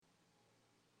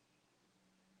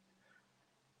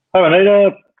Hi,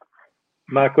 Anita.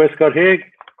 Mark Westcott here.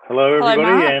 Hello, Hello,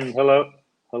 everybody, Mark. and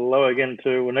hello again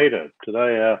to Anita.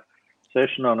 Today, our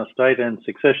session on estate and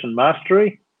succession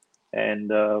mastery, and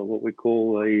what we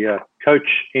call the coach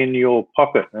in your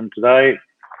pocket. And today,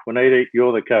 Anita,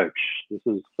 you're the coach. This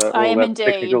is I all am about the indeed.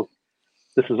 technical.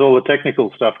 This is all the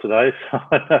technical stuff today. So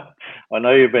I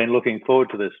know you've been looking forward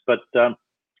to this, but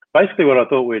basically, what I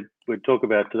thought we'd talk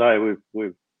about today,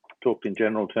 we've talked in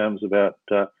general terms about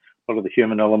a lot of the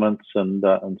human elements and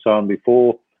so on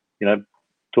before,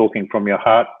 talking from your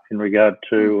heart in regard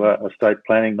to estate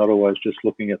planning, not always just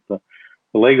looking at the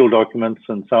legal documents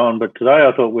and so on. But today,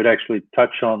 I thought we'd actually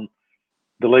touch on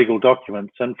the legal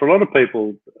documents. And for a lot of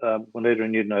people, Juanita,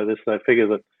 and you'd know this, they figure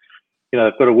that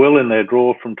they've got a will in their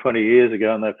drawer from 20 years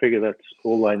ago, and they figure that's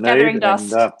all they Gathering need. And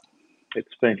dust.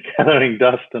 it's been gathering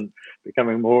dust and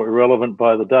becoming more irrelevant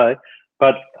by the day.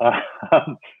 But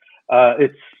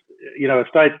it's,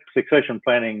 estate succession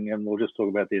planning, and we'll just talk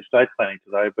about the estate planning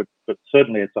today, but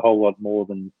certainly it's a whole lot more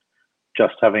than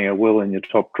just having a will in your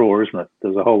top drawer, isn't it?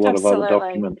 There's a whole lot of other Absolutely.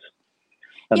 documents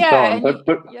and so Yeah, on.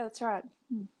 But yeah, that's right.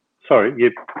 sorry,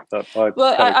 you. Well,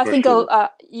 cut I across think you.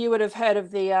 you would have heard of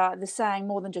the saying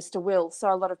 "more than just a will."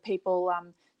 So a lot of people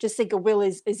just think a will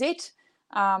is it.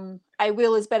 A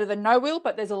will is better than no will,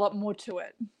 but there's a lot more to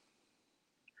it.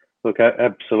 Look,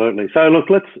 absolutely. So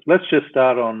look, let's just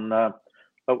start on.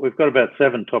 We've got about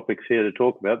 7 topics here to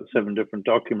talk about, the 7 different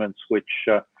documents which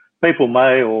people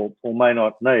may or may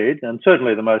not need, and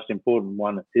certainly the most important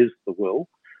one is the will.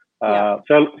 Yeah.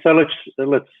 So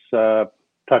let's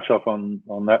touch off on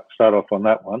that. Start off on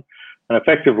that one, and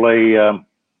effectively,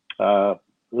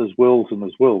 there's wills and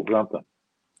there's wills, aren't there?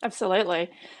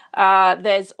 Absolutely.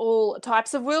 There's all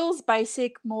types of wills,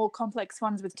 basic, more complex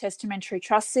ones with testamentary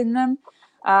trusts in them,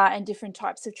 and different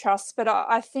types of trusts. But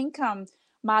I think,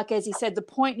 Mark, as you said, the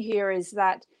point here is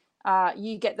that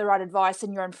you get the right advice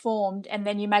and you're informed, and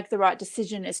then you make the right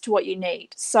decision as to what you need.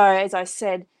 So, as I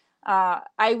said, a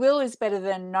will is better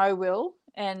than no will.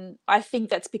 And I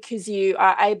think that's because you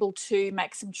are able to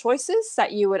make some choices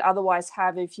that you would otherwise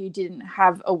have if you didn't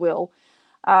have a will.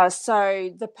 So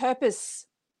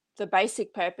the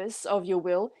basic purpose of your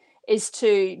will is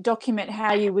to document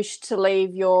how you wish to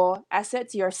leave your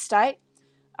assets, your estate,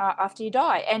 after you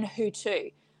die, and who to.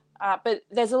 But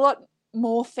there's a lot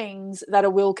more things that a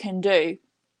will can do,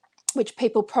 which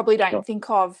people probably don't Sure. think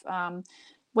of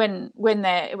when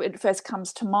it first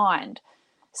comes to mind.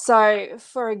 So,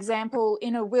 for example,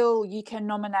 in a will, you can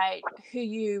nominate who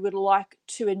you would like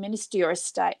to administer your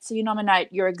estate. So you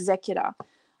nominate your executor.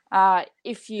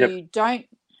 If Yep. you don't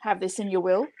have this in your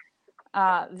will,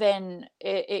 then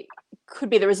it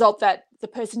could be the result that the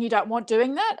person you don't want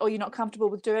doing that, or you're not comfortable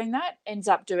with doing that, ends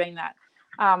up doing that.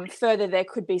 Further, there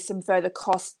could be some further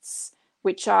costs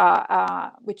which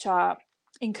are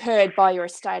incurred by your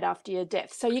estate after your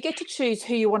death. So you get to choose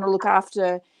who you want to look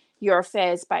after your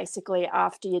affairs basically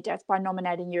after your death by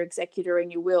nominating your executor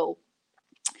in your will.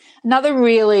 Another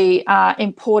really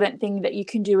important thing that you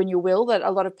can do in your will that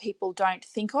a lot of people don't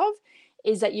think of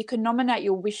is that you can nominate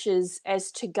your wishes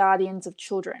as to guardians of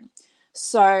children.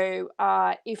 So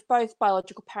if both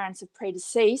biological parents have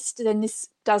predeceased, then this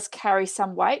does carry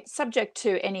some weight, subject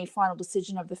to any final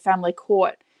decision of the family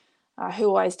court, who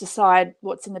always decide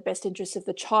what's in the best interest of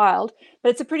the child. But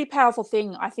it's a pretty powerful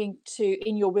thing, I think, to,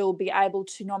 in your will, be able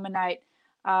to nominate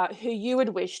who you would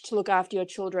wish to look after your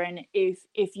children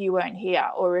if you weren't here,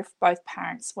 or if both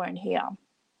parents weren't here.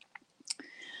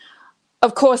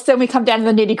 Of course, then we come down to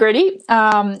the nitty gritty,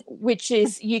 which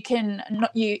is you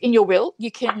in your will,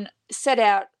 you can set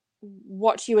out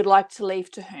what you would like to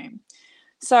leave to whom.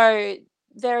 So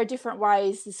there are different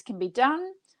ways this can be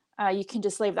done. You can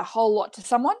just leave the whole lot to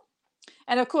someone.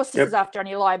 And of course, this is after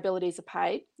any liabilities are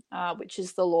paid, which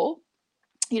is the law.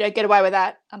 You don't get away with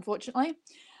that, unfortunately.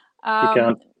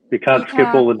 You can't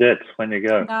skip all the debts when you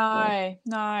go.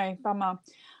 No, bummer.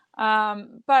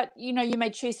 But, you may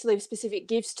choose to leave specific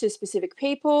gifts to specific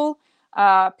people,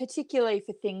 particularly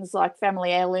for things like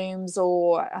family heirlooms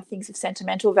or things of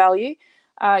sentimental value.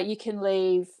 You can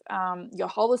leave your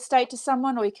whole estate to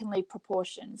someone, or you can leave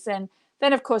proportions. And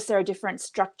then, of course, there are different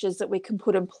structures that we can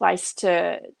put in place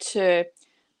to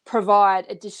provide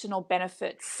additional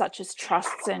benefits, such as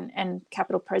trusts and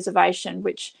capital preservation,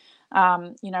 which,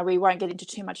 we won't get into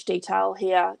too much detail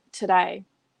here today.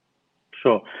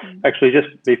 Sure. Actually, just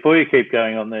before you keep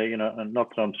going on there, and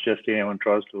not that I'm suggesting anyone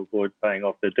tries to avoid paying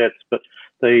off their debts, but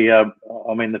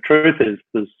the truth is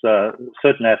there's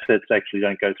certain assets actually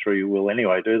don't go through your will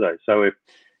anyway, do they? So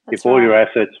if all your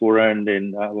assets were owned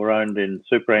in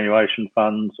superannuation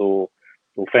funds or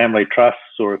or family trusts,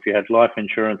 or if you had life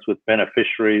insurance with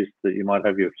beneficiaries that you might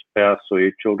have your spouse or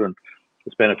your children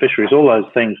as beneficiaries, all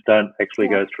those things don't actually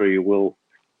go through your will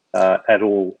at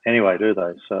all anyway, do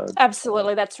they? So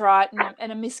absolutely, that's right.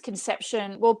 And a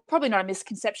misconception, well, probably not a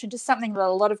misconception, just something that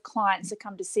a lot of clients that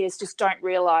come to see us just don't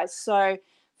realise. So,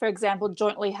 for example,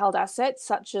 jointly held assets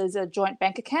such as a joint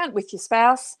bank account with your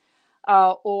spouse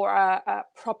or a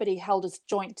property held as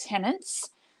joint tenants,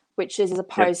 which is as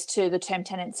opposed to the term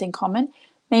tenants in common,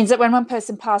 means that when one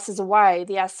person passes away,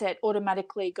 the asset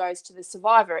automatically goes to the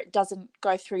survivor. It doesn't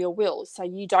go through your will. So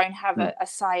you don't have a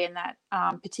say in that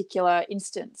particular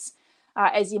instance.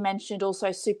 As you mentioned,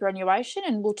 also superannuation,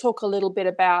 and we'll talk a little bit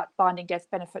about binding death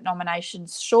benefit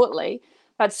nominations shortly,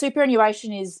 but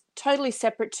superannuation is totally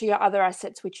separate to your other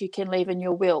assets which you can leave in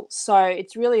your will. So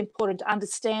it's really important to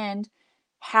understand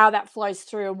how that flows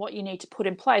through and what you need to put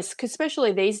in place, because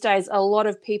especially these days, a lot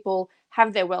of people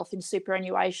have their wealth in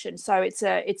superannuation. So it's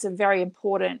a very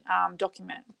important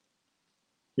document.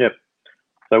 Yep.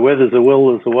 So where there's a will,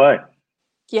 there's a way.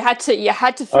 You had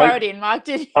to throw it in, Mark,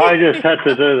 didn't you? I just had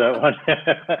to do that one.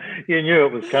 You knew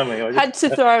it was coming. I had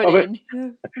to throw it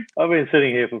in. I've been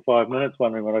sitting here for 5 minutes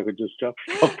wondering when I could just drop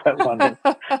that one in.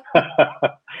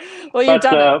 Well, you've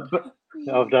done it. But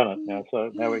I've done it now,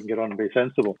 so now we can get on and be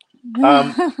sensible.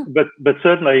 But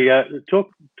certainly, talk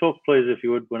please, if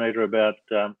you would, Juanita, about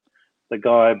the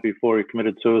guy before he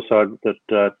committed suicide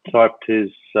that typed his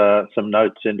some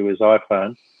notes into his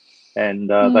iPhone, and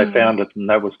they found it, and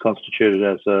that was constituted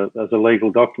as a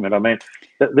legal document. I mean,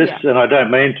 and I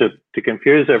don't mean to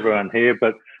confuse everyone here,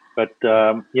 but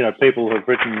you know, people have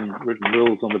written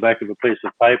wills on the back of a piece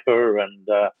of paper, and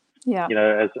you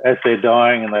know, as they're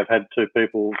dying, and they've had two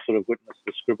people sort of witness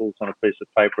the scribbles on a piece of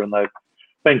paper, and they've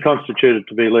been constituted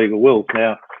to be legal wills.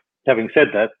 Now, having said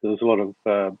that, there's a lot of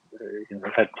you know,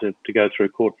 had to go through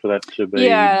court for that to be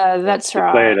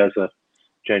declared as a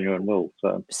genuine will.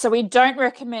 So we don't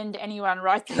recommend anyone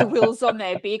write their wills on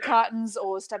their beer cartons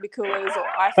or stubby coolers or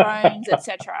iPhones,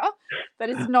 etc. That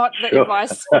is not the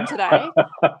advice from today.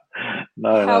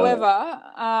 No.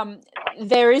 However,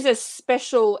 there is a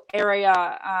special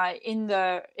area in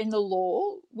the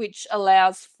law which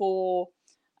allows for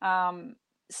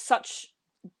such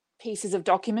pieces of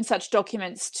documents, such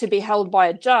documents, to be held by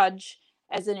a judge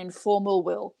as an informal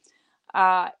will.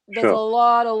 There's a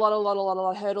lot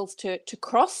of hurdles to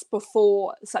cross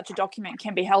before such a document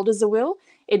can be held as a will.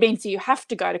 It means that you have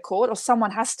to go to court, or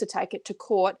someone has to take it to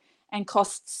court, and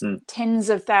costs tens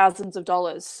of thousands of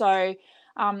dollars. So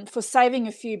for saving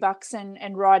a few bucks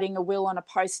and writing a will on a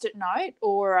Post-it note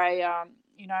or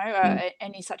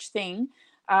any such thing,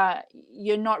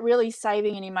 you're not really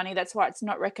saving any money. That's why it's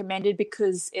not recommended,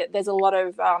 because there's a lot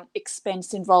of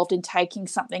expense involved in taking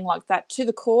something like that to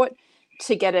the court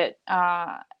to get it,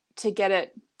 I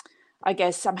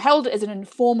guess, held as an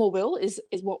informal will is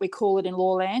what we call it in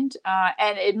law land.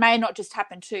 And it may not just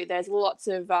happen too. There's lots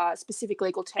of specific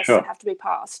legal tests that have to be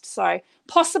passed. So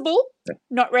possible,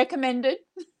 not recommended.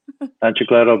 Aren't you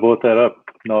glad I brought that up?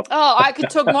 Not. Oh, I could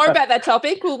talk more about that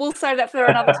topic. We'll save that for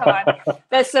another time.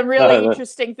 There's some really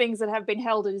interesting things that have been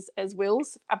held as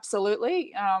wills,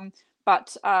 absolutely,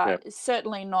 but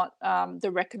certainly not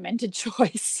the recommended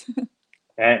choice.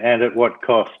 And at what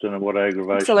cost and at what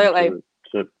aggravation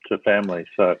to family.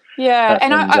 So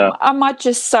I might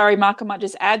just, sorry, Mark, I might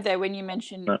just add there, when you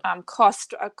mentioned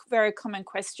cost, a very common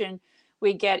question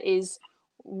we get is,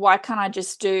 why can't I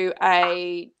just do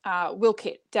a will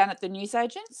kit down at the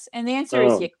newsagents? And the answer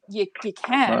is you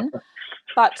can,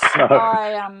 but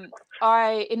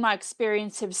I, in my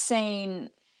experience, have seen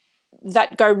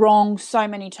that go wrong so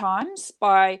many times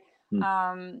by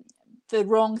the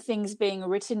wrong things being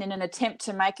written in an attempt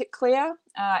to make it clear,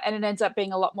 and it ends up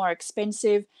being a lot more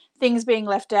expensive. Things being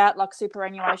left out, like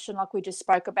superannuation, like we just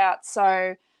spoke about.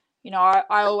 So, you know,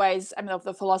 I always am of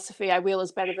the philosophy, a will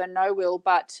is better than no will,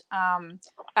 but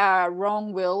a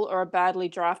wrong will or a badly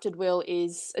drafted will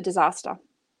is a disaster.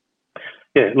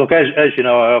 Yeah, look, as you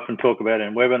know, I often talk about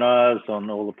in webinars, on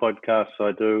all the podcasts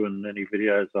I do, and any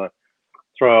videos I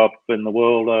throw up in the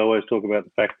world. I always talk about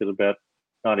the fact that about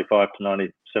 95 to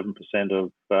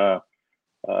 97%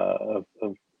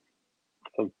 of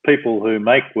people who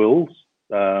make wills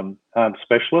aren't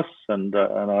specialists, and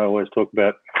I always talk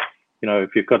about, you know,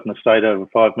 if you've got an estate over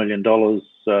 $5 million,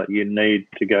 you need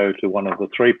to go to one of the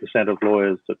 3% of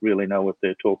lawyers that really know what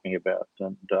they're talking about.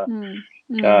 And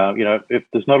you know, if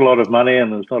there's not a lot of money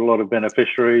and there's not a lot of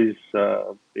beneficiaries,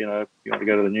 you know, you want to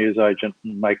go to the newsagent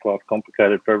and make life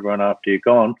complicated for everyone after you're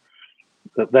gone,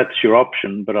 that's your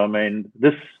option. But I mean,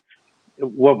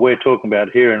 what we're talking about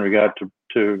here in regard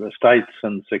to estates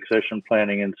and succession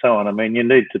planning and so on, I mean, you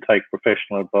need to take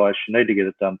professional advice. You need to get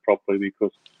it done properly,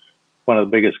 because one of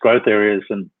the biggest growth areas,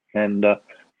 and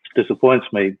disappoints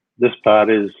me, this part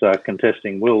is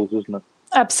contesting wills, isn't it?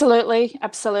 Absolutely.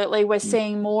 We're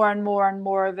seeing more and more and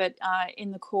more of it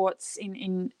in the courts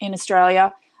in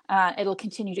Australia. It'll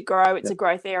continue to grow. It's a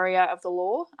growth area of the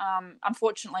law.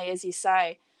 Unfortunately, as you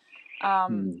say,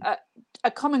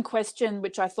 a common question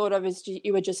which I thought of as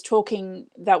you were just talking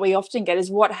that we often get is,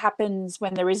 what happens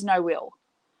when there is no will?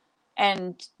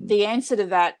 And the answer to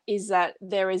that is that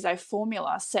there is a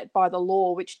formula set by the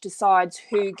law which decides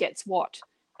who gets what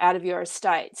out of your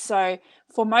estate. So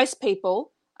for most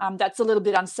people, that's a little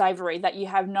bit unsavoury, that you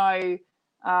have no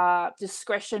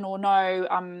discretion or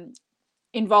no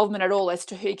involvement at all as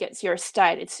to who gets your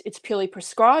estate. It's purely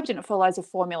prescribed and it follows a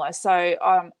formula. So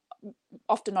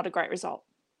often not a great result.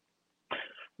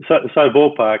 So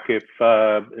ballpark, if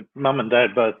mum and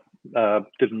dad both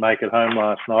didn't make it home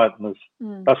last night, and was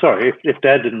if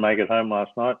dad didn't make it home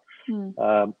last night,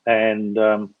 and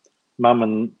mum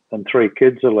and 3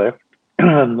 kids are left,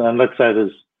 and let's say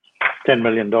there's $10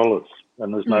 million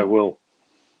and there's no will,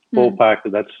 ballpark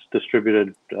that's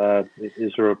distributed. Does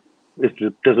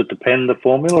it depend the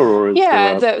formula, or is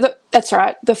that's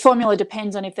right. The formula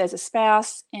depends on if there's a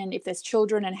spouse and if there's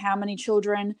children and how many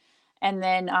children. And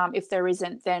then if there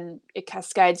isn't, then it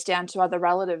cascades down to other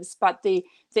relatives. But the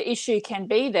issue can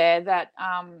be there that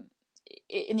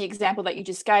in the example that you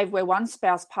just gave, where one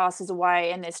spouse passes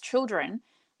away and there's children,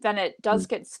 then it does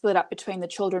get split up between the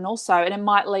children also. And it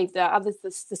might leave the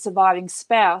surviving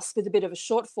spouse with a bit of a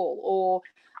shortfall, or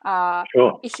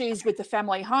issues with the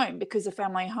family home, because the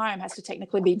family home has to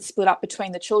technically be split up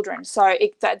between the children. So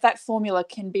that formula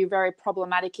can be very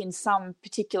problematic in some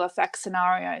particular fact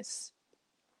scenarios.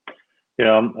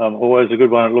 Yeah, I'm always a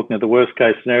good one at looking at the worst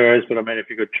case scenarios. But I mean, if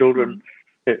you've got children,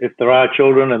 if there are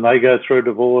children and they go through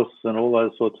divorce and all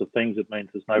those sorts of things, it means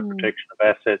there's no protection of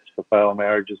assets for failed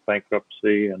marriages,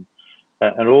 bankruptcy, and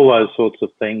all those sorts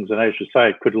of things. And as you say,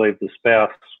 it could leave the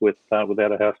spouse without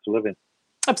a house to live in.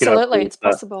 Absolutely, it's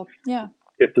possible. Yeah.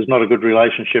 If there's not a good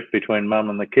relationship between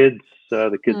mum and the kids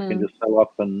can just sell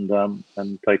up and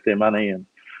take their money. And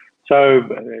so,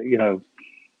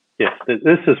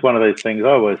 this is one of these things.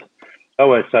 I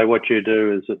always say what you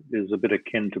do is a bit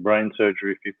akin to brain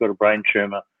surgery. If you've got a brain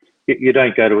tumour, you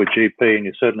don't go to a GP, and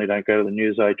you certainly don't go to the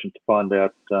newsagent to find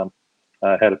out how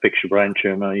to fix your brain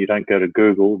tumour. You don't go to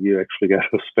Google. You actually go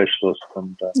to a specialist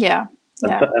and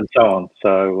so on.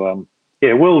 So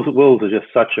wills are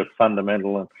just such a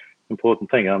fundamental and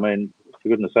important thing. I mean, for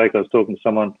goodness sake, I was talking to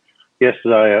someone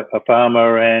yesterday, a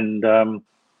farmer, and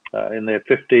in their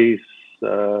 50s,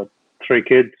 3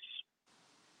 kids.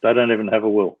 They don't even have a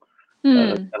will.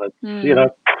 And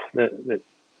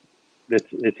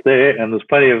it's there, and there's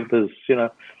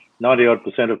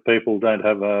 90-odd% of people don't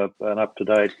have an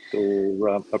up-to-date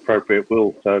or appropriate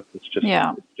will. So it's just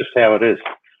how it is.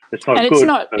 It's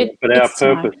not good, but our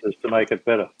purpose is to make it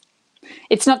better.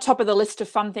 It's not top of the list of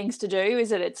fun things to do,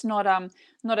 is it? It's not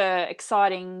a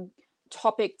exciting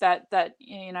topic that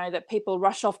people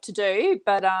rush off to do,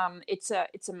 but it's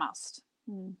a must.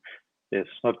 Yes,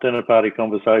 not dinner party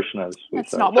conversation, as we say.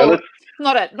 It's not. Well,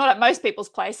 not at most people's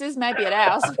places. Maybe at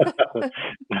ours.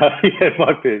 It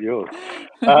might be at yours.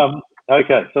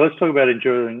 Okay, so let's talk about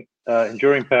enduring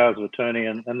powers of attorney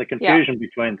and the confusion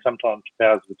between sometimes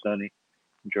powers of attorney,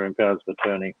 enduring powers of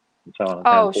attorney, and so on.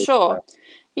 Oh, sure.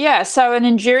 Yeah. So an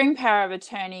enduring power of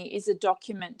attorney is a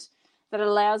document that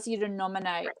allows you to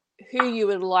nominate who you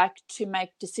would like to make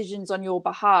decisions on your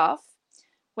behalf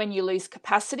when you lose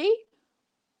capacity.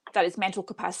 That is mental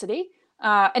capacity.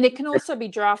 And it can also be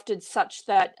drafted such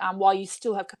that while you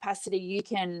still have capacity, you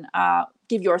can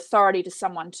give your authority to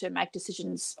someone to make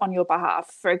decisions on your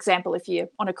behalf. For example, if you're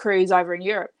on a cruise over in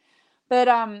Europe. But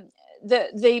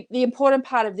the important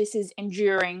part of this is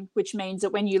enduring, which means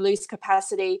that when you lose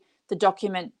capacity, the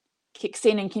document kicks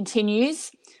in and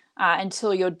continues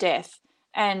until your death.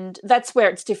 And that's where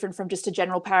it's different from just a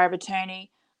general power of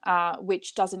attorney,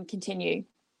 which doesn't continue.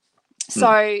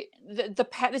 So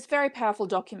this very powerful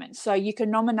document. So you can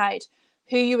nominate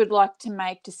who you would like to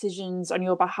make decisions on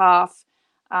your behalf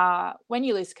when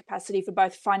you lose capacity for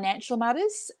both financial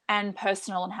matters and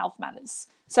personal and health matters.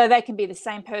 So they can be the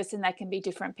same person, they can be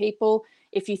different people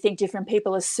if you think different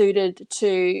people are suited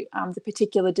to the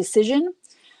particular decision.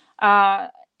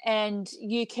 And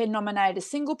you can nominate a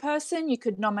single person, you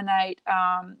could nominate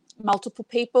multiple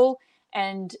people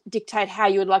and dictate how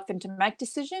you would like them to make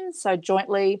decisions. So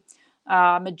jointly,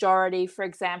 majority, for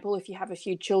example, if you have a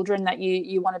few children that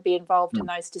you want to be involved in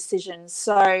those decisions.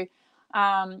 So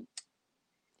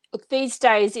look, these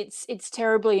days it's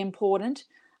terribly important,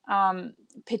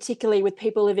 particularly with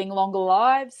people living longer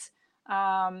lives,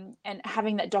 and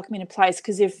having that document in place,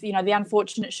 because if the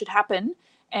unfortunate should happen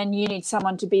and you need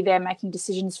someone to be there making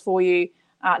decisions for you,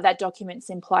 that document's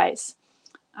in place.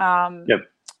 Yep.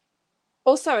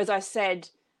 Also, as I said,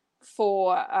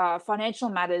 for financial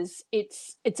matters,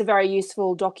 it's a very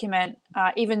useful document,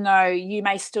 even though you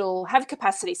may still have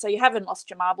capacity. So you haven't lost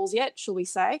your marbles yet, shall we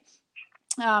say.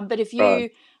 But if you,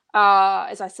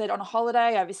 as I said, on a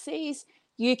holiday overseas,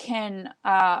 you can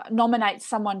nominate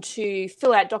someone to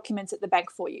fill out documents at the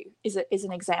bank for you, is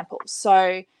an example.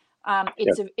 So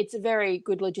it's a very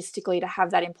good logistically to have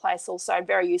that in place, also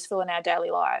very useful in our daily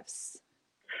lives.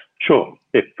 Sure.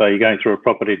 If you're going through a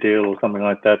property deal or something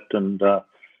like that, and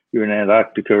you're in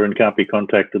Antarctica and can't be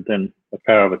contacted, then a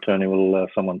power of attorney will allow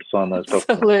someone to sign those documents.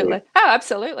 Absolutely. Oh,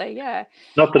 absolutely. Yeah.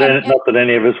 Not that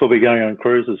any of us will be going on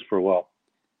cruises for a while.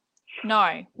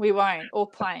 No, we won't, or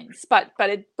planes. But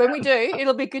when we do,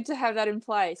 it'll be good to have that in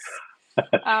place.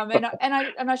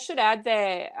 And I should add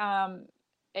there,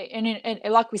 and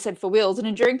like we said for wills, an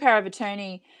enduring power of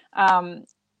attorney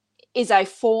is a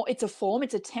form. It's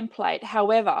a template.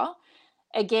 However,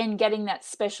 again, getting that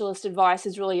specialist advice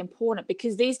is really important,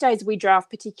 because these days we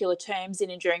draft particular terms in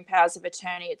enduring powers of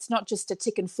attorney. It's not just a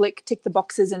tick the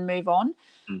boxes and move on.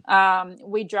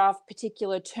 We draft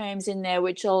particular terms in there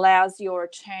which allows your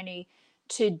attorney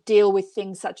to deal with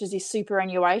things such as your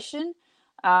superannuation,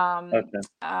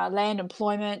 land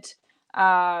employment,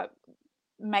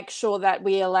 make sure that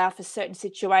we allow for certain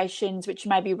situations which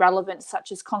may be relevant,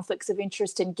 such as conflicts of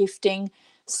interest and gifting.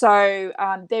 So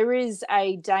there is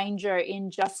a danger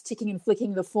in just ticking and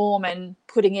flicking the form and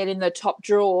putting it in the top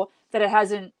drawer that it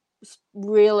hasn't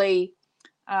really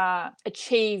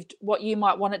achieved what you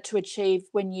might want it to achieve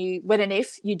when and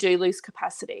if you do lose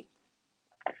capacity.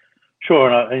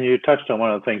 Sure, and you touched on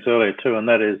one of the things earlier too, and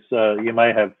that is you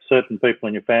may have certain people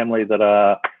in your family that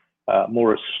are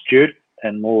more astute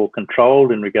and more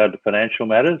controlled in regard to financial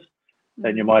matters.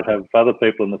 And you might have other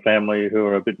people in the family who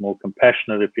are a bit more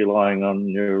compassionate. If you're lying on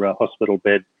your hospital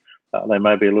bed, they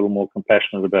may be a little more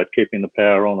compassionate about keeping the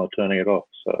power on or turning it off.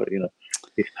 So,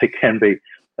 they can be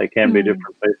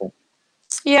different people.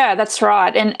 Yeah, that's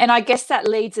right. And I guess that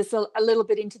leads us a little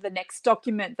bit into the next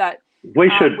document that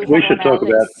we should talk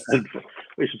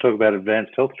about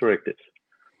advanced health directives.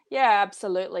 Yeah,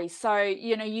 absolutely. So,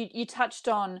 you touched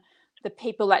on the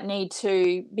people that need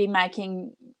to be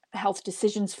making health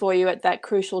decisions for you at that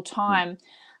crucial time.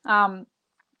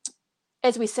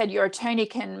 As we said, your attorney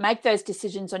can make those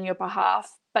decisions on your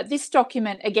behalf, but this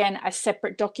document, again, a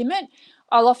separate document.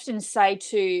 I'll often say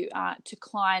to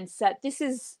clients that this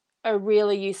is a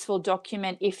really useful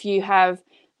document if you have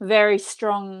very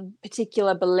strong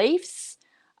particular beliefs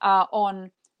on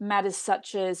matters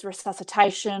such as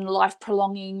resuscitation,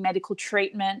 life-prolonging medical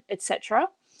treatment, etc.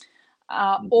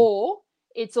 Or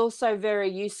it's also very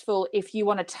useful if you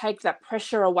want to take that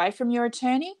pressure away from your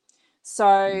attorney.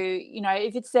 So,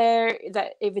 if it's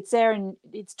there and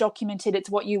it's documented, it's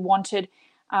what you wanted.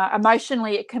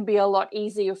 Emotionally, it can be a lot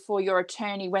easier for your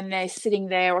attorney when they're sitting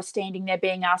there or standing there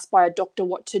being asked by a doctor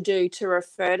what to do to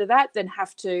refer to that, than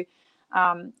have to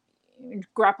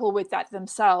grapple with that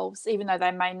themselves, even though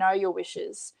they may know your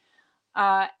wishes.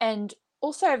 And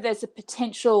also, if there's a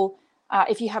potential,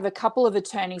 if you have a couple of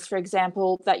attorneys, for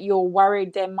example, that you're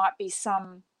worried there might be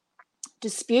some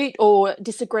dispute or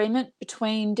disagreement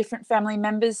between different family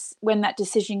members when that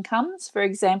decision comes. For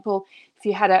example, if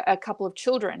you had a couple of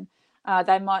children,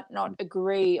 they might not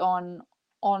agree on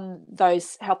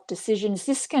those health decisions.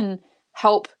 This can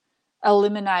help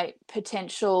eliminate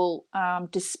potential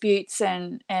disputes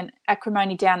and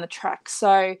acrimony down the track.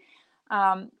 So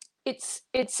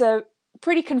it's a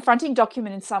pretty confronting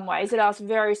document in some ways. It asks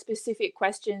very specific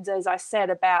questions, as I said,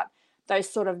 about those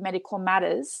sort of medical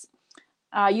matters.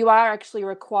 You are actually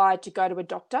required to go to a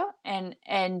doctor and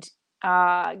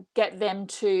get them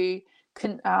to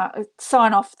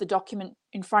sign off the document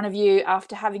in front of you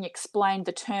after having explained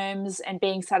the terms and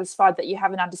being satisfied that you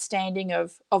have an understanding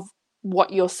of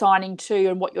what you're signing to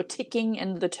and what you're ticking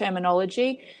and the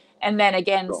terminology. And then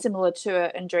again, similar to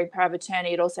an enduring power of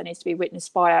attorney, it also needs to be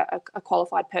witnessed by a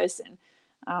qualified person,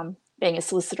 being a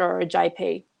solicitor or a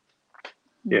JP.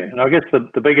 Yeah, and I guess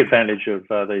the big advantage of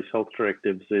these health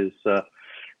directives is,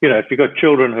 if you've got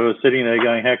children who are sitting there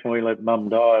going, how can we let mum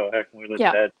die, or how can we let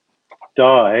dad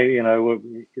die,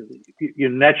 you're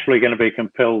naturally going to be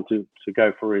compelled to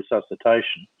go for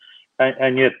resuscitation.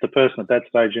 And yet the person at that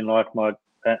stage in life might,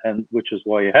 and which is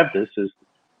why you have this,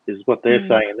 is what they're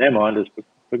saying in their mind is,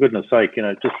 for goodness sake,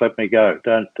 just let me go.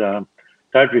 Don't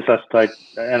resuscitate.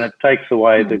 And it takes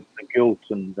away the guilt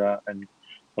and a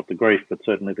not the grief, but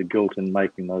certainly the guilt in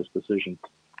making those decisions.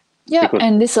 Yeah, Because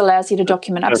and this allows you to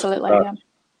document. Absolutely. Yeah.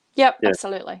 Yep. Yeah.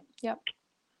 Absolutely. Yep.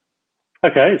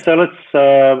 Okay, so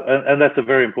and that's a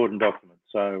very important document.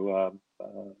 So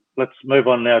let's move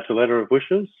on now to letter of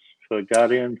wishes for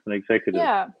guardians and executors.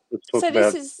 Yeah. Let's talk So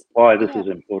about this is why this is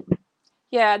important.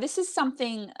 Yeah, this is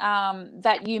something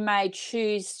that you may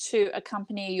choose to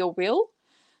accompany your will.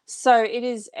 So it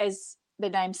is, as the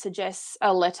name suggests,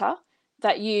 a letter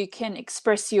that you can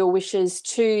express your wishes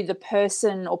to the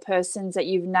person or persons that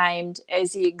you've named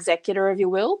as the executor of your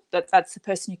will. That's the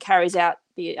person who carries out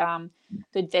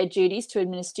their duties to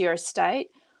administer your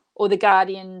estate, or the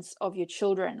guardians of your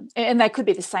children. And they could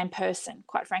be the same person,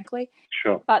 quite frankly.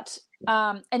 Sure. But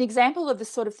an example of the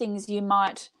sort of things you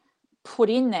might put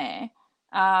in there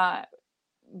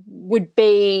would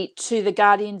be to the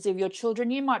guardians of your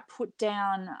children. You might put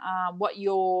down what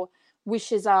your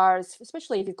wishes are,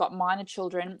 especially if you've got minor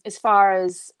children, as far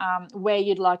as where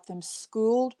you'd like them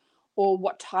schooled, or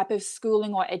what type of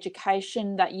schooling or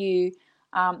education that you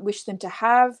wish them to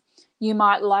have. You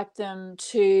might like them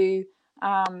to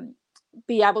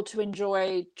be able to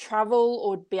enjoy travel,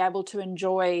 or be able to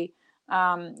enjoy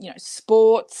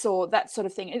sports, or that sort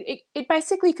of thing. It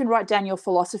basically, you can write down your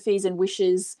philosophies and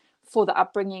wishes for the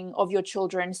upbringing of your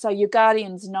children, so your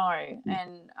guardians know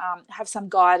and have some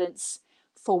guidance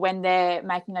for when they're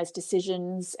making those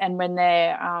decisions, and when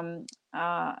they're,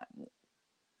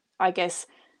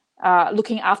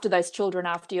 looking after those children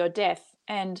after your death.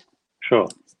 And sure.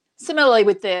 Similarly,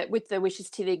 with the wishes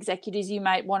to the executors, you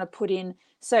might want to put in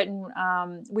certain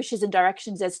wishes and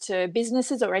directions as to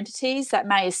businesses or entities that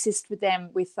may assist with them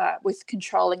with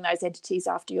controlling those entities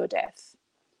after your death.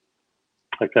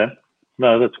 Okay,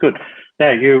 no, that's good.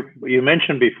 Now you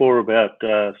mentioned before about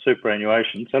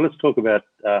superannuation, so let's talk about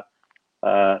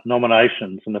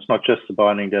nominations, and it's not just the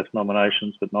binding death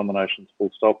nominations, but nominations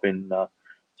full stop in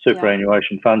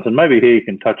superannuation funds. And maybe here you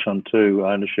can touch on too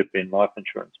ownership in life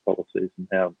insurance policies and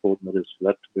how important it is for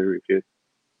that to be reviewed.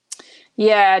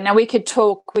 Yeah, now we could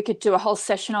do a whole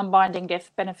session on binding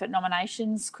death benefit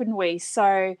nominations, couldn't we?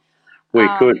 So we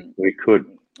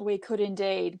could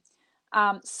indeed.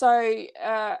 A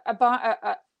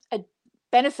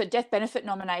death benefit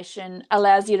nomination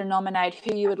allows you to nominate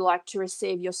who you would like to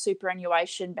receive your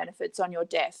superannuation benefits on your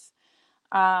death.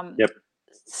 Yep.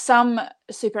 Some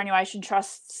superannuation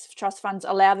trust funds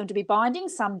allow them to be binding,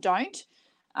 some don't.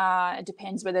 It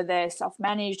depends whether they're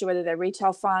self-managed or whether they're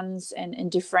retail funds, and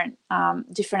different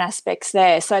aspects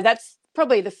there. So that's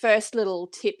probably the first little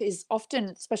tip, is often,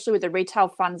 especially with the retail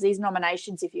funds, these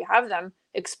nominations, if you have them,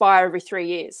 expire every 3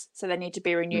 years, so they need to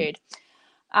be renewed.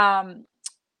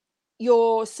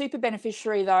 Your super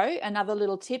beneficiary, though, another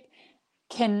little tip,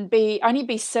 can only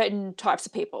be certain types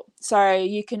of people. So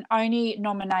you can only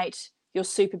nominate your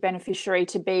super beneficiary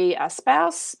to be a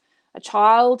spouse, a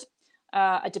child,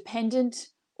 a dependent,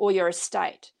 or your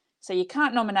estate. So you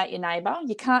can't nominate your neighbour,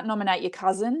 you can't nominate your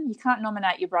cousin, you can't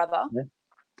nominate your brother.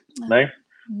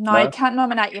 No, you can't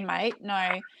nominate your mate.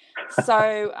 No.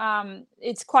 So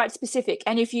it's quite specific.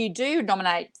 And if you do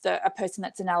nominate a person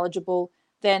that's ineligible,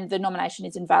 then the nomination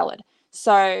is invalid.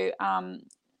 So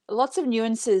lots of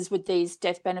nuances with these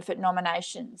death benefit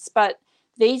nominations. But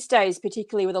these days,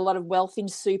 particularly with a lot of wealth in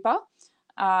super,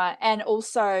 and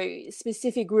also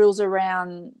specific rules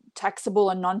around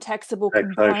taxable and non-taxable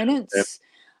components,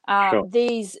 sure.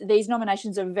 These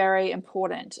nominations are very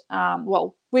important.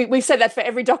 Well, we've said that for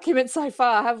every document so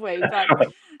far, have we? But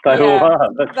they all are.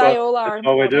 They all are. That's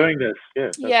why we're doing this.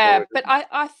 Yeah, but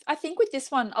I think with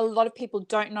this one, a lot of people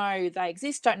don't know they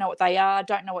exist, don't know what they are,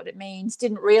 don't know what it means,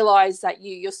 didn't realise that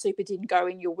your super didn't go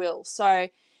in your will. So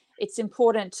it's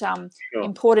important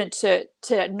important to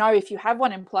know if you have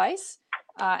one in place,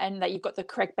 and that you've got the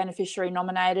correct beneficiary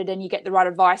nominated, and you get the right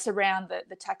advice around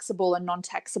the taxable and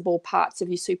non-taxable parts of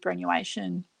your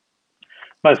superannuation.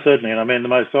 Most certainly. And I mean, the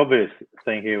most obvious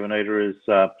thing here, Anita, is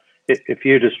if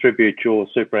you distribute your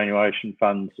superannuation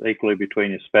funds equally between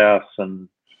your spouse and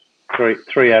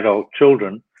three adult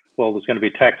children, well, there's going to be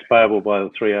tax payable by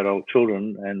the 3 adult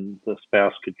children, and the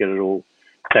spouse could get it all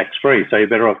tax-free. So you're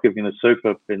better off giving the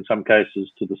super, in some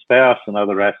cases, to the spouse, and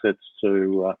other assets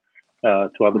to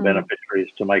other beneficiaries,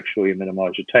 to make sure you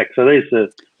minimise your tax. So these are,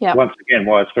 once again,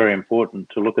 why it's very important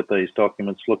to look at these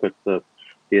documents, look at the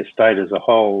estate as a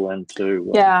whole, and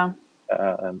to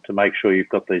make sure you've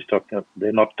got these documents.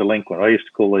 They're not delinquent. I used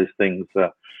to call these things,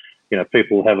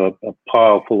 people have a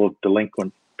pile full of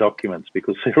delinquent documents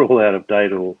because they're all out of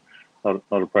date or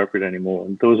not appropriate anymore.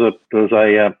 And there was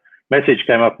a message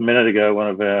came up a minute ago. One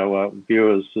of our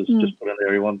viewers has just put in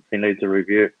there, he needs a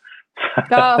review.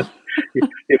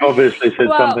 You've obviously said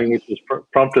Well, something which has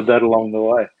prompted that along the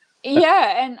way.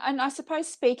 yeah, and I suppose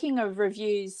speaking of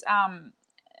reviews,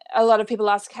 a lot of people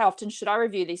ask how often should I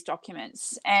review these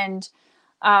documents, and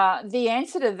the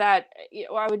answer to that,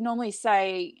 I would normally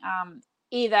say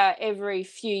either every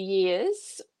few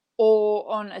years or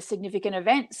on a significant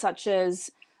event such as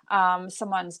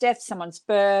someone's death, someone's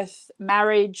birth,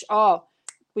 marriage. Oh,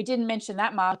 we didn't mention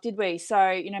that, Mark, did we? So,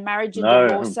 marriage and No,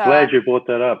 divorce I'm glad you brought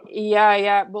that up.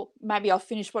 Yeah. Well, maybe I'll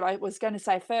finish what I was going to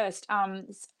say first.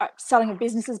 Selling of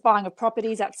businesses, buying of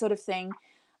properties, that sort of thing.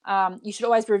 You should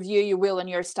always review your will and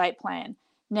your estate plan.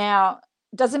 Now,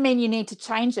 doesn't mean you need to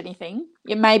change anything.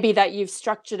 It may be that you've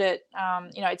structured it,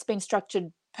 it's been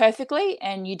structured perfectly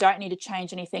and you don't need to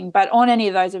change anything. But on any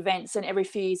of those events, and every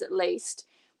few years at least,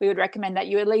 we would recommend that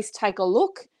you at least take a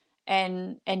look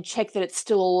and check that it's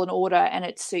still all in order and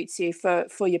it suits you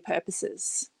for your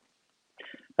purposes.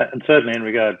 And certainly in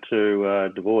regard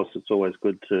to divorce, it's always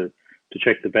good to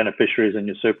check the beneficiaries in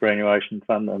your superannuation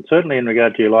fund, and certainly in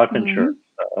regard to your life insurance.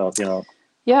 A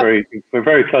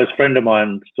very close friend of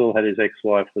mine still had his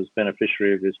ex-wife as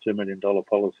beneficiary of his $2 million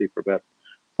policy for about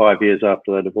 5 years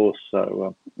after their divorce.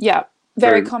 So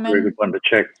very common. Very good one to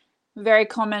check. Very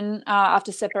common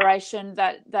after separation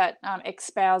that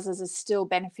ex-spouses are still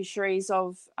beneficiaries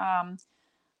of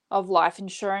life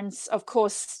insurance. Of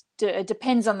course, it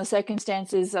depends on the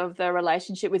circumstances of the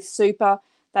relationship. With super,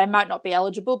 they might not be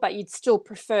eligible, but you'd still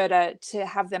prefer to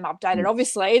have them updated,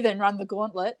 obviously, than run the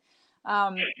gauntlet.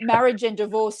 Marriage and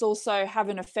divorce also have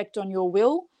an effect on your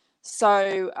will.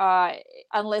 So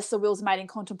unless the will's made in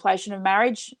contemplation of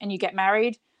marriage and you get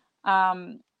married,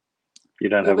 you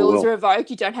don't your have a will. Is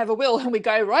revoked, you don't have a will. And we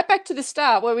go right back to the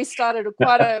start where we started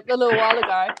quite a little while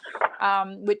ago,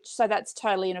 so that's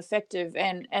totally ineffective.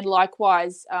 And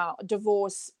likewise,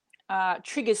 divorce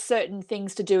triggers certain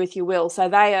things to do with your will. So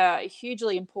they are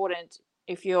hugely important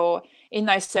if you're in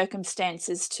those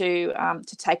circumstances to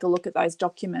take a look at those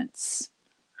documents.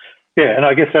 Yeah, and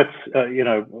I guess that's,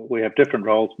 we have different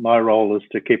roles. My role is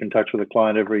to keep in touch with the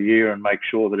client every year and make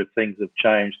sure that if things have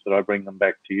changed, that I bring them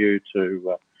back to you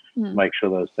to make sure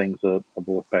those things are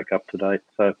brought back up to date.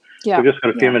 So we've just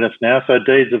got a few minutes now. So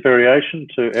deeds of variation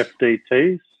to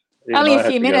FDTs. Only a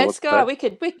few minutes. God, we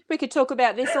could talk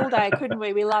about this all day, couldn't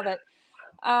we? We love it.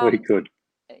 We could.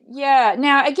 Yeah.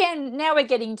 Now we're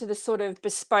getting to the sort of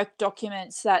bespoke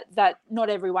documents that not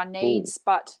everyone needs,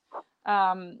 but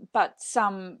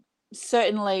some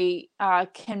certainly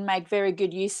can make very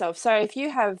good use of. So if you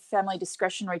have family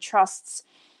discretionary trusts,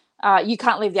 you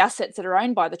can't leave the assets that are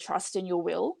owned by the trust in your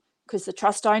will because the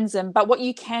trust owns them. But what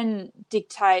you can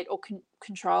dictate or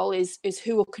control is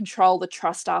who will control the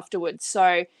trust afterwards.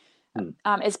 So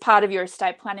as part of your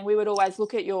estate planning, we would always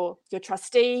look at your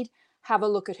trust deed, have a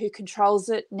look at who controls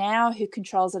it now, who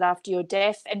controls it after your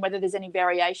death, and whether there's any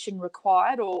variation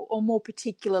required, or more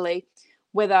particularly,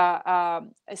 whether a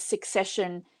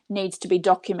succession needs to be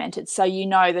documented so you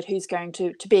know that who's going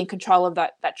to be in control of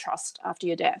that trust after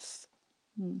your death.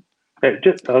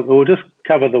 We'll just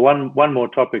cover the one more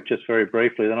topic just very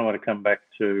briefly, then I want to come back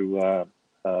to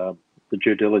the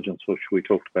due diligence, which we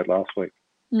talked about last week.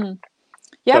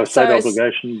 So estate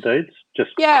obligation deeds, just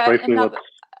briefly.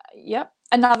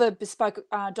 Another bespoke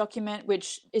document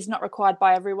which is not required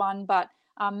by everyone, but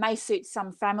may suit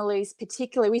some families.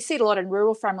 Particularly, we see it a lot in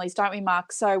rural families, don't we,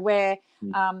 Mark? So where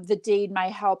the deed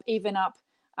may help even up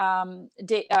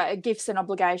gifts and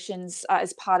obligations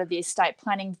as part of the estate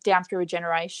planning down through a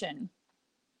generation.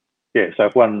 Yeah, so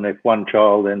if one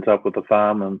child ends up with a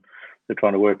farm and they're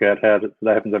trying to work out how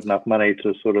they haven't got enough money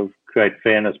to sort of create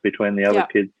fairness between the other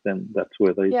kids, then that's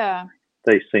where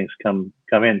these things come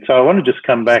in. So I want to just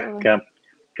come back a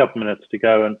couple minutes to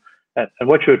go and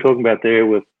what you were talking about there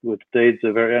with deeds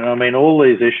of variation. I mean, all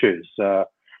these issues,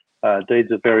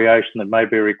 deeds of variation that may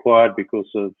be required because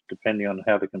of depending on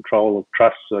how the control of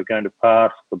trusts are going to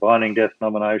pass, the binding death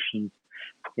nominations,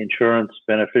 insurance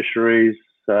beneficiaries,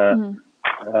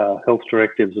 health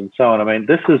directives, and so on. I mean,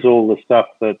 this is all the stuff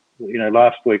that,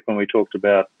 last week when we talked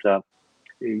about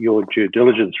your due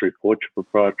diligence report, your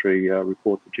proprietary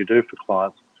report that you do for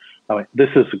clients. I mean, this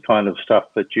is the kind of stuff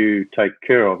that you take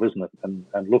care of, isn't it?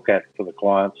 And look at for the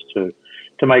clients to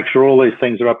make sure all these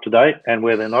things are up to date, and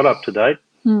where they're not up to date,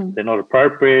 they're not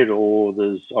appropriate, or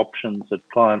there's options that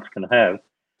clients can have.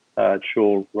 It's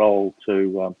your role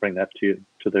to bring that to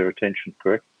their attention,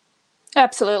 correct?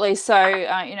 Absolutely. So,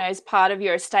 as part of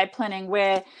your estate planning,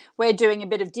 we're doing a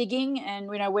bit of digging, and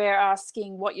we're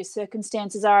asking what your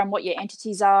circumstances are and what your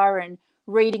entities are, and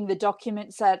reading the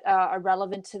documents that are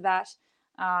relevant to that,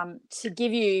 to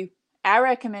give you our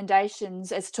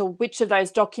recommendations as to which of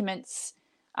those documents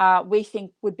we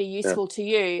think would be useful to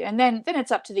you. And then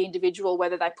it's up to the individual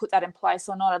whether they put that in place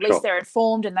or not. At least they're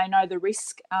informed and they know the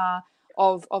risk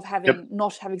of having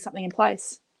not having something in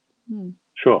place.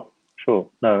 Sure.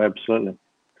 No, absolutely.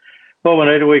 Well,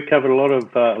 Juanita, we covered a lot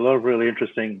of really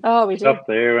interesting stuff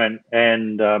there,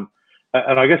 and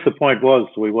I guess the point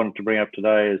we wanted to bring up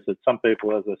today is that some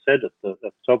people, as I said at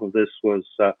the top of this, was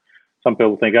some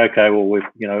people think, okay, well,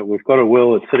 we've got a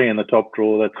will, it's sitting in the top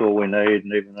drawer, that's all we need,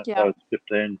 and even though it's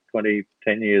 15, 20,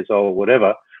 10 years old,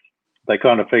 whatever, they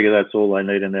kind of figure that's all they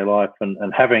need in their life, and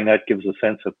having that gives a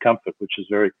sense of comfort, which is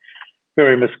very,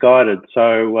 very misguided.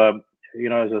 So,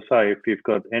 as I say, if you've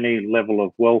got any level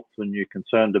of wealth and you're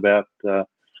concerned about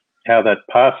how that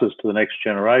passes to the next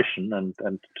generation and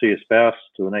to your spouse,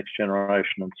 to the next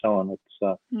generation, and so on,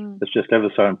 it's just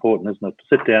ever so important, isn't it,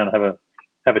 to sit down,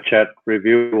 have a chat,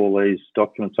 review all these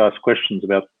documents, ask questions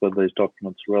about whether these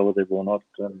documents are relative or not,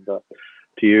 and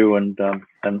to you, and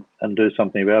do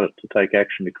something about it, to take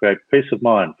action to create peace of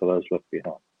mind for those left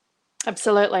behind.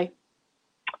 Absolutely.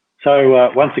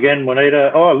 So once again,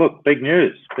 Juanita, look, big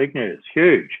news,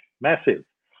 huge, massive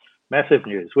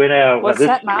news. We're now, what's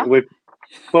that, Mark?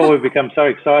 We've become so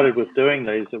excited with doing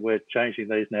these that we're changing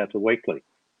these now to weekly.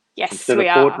 Yes, instead we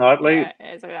of are. fortnightly,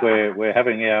 Yes, we are. we're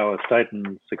having our estate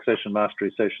and succession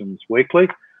mastery sessions weekly.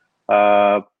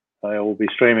 They will be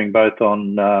streaming both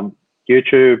on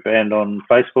YouTube and on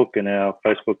Facebook in our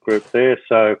Facebook group there.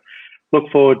 So look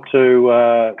forward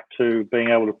to being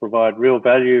able to provide real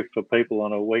value for people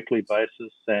on a weekly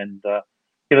basis. And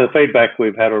the feedback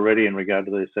we've had already in regard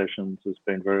to these sessions has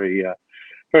been very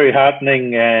very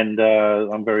heartening, and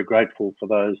I'm very grateful for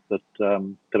those that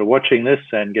are watching this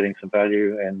and getting some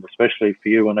value, and especially for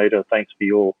you, Juanita. Thanks for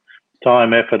your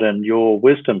time, effort, and your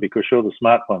wisdom, because you're the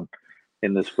smart one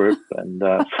in this group. And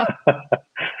I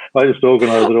just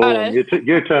organise it all, and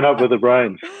you turn up with the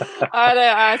brains.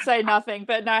 I say nothing,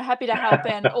 but no, happy to help,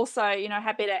 and also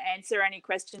happy to answer any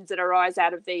questions that arise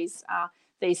out of these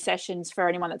sessions for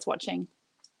anyone that's watching.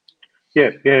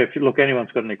 Yeah. If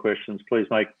anyone's got any questions, please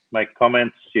make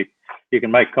comments. You can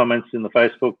make comments in the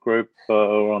Facebook group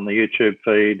or on the YouTube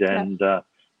feed, and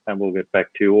we'll get back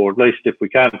to you. Or at least if we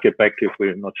can't get back to you, if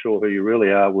we're not sure who you really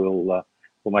are, we'll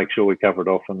make sure we cover it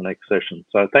off in the next session.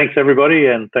 So thanks everybody,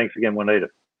 and thanks again, Juanita.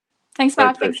 Thanks,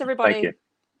 Mark. Thanks everybody. Thank you.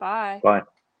 Bye. Bye.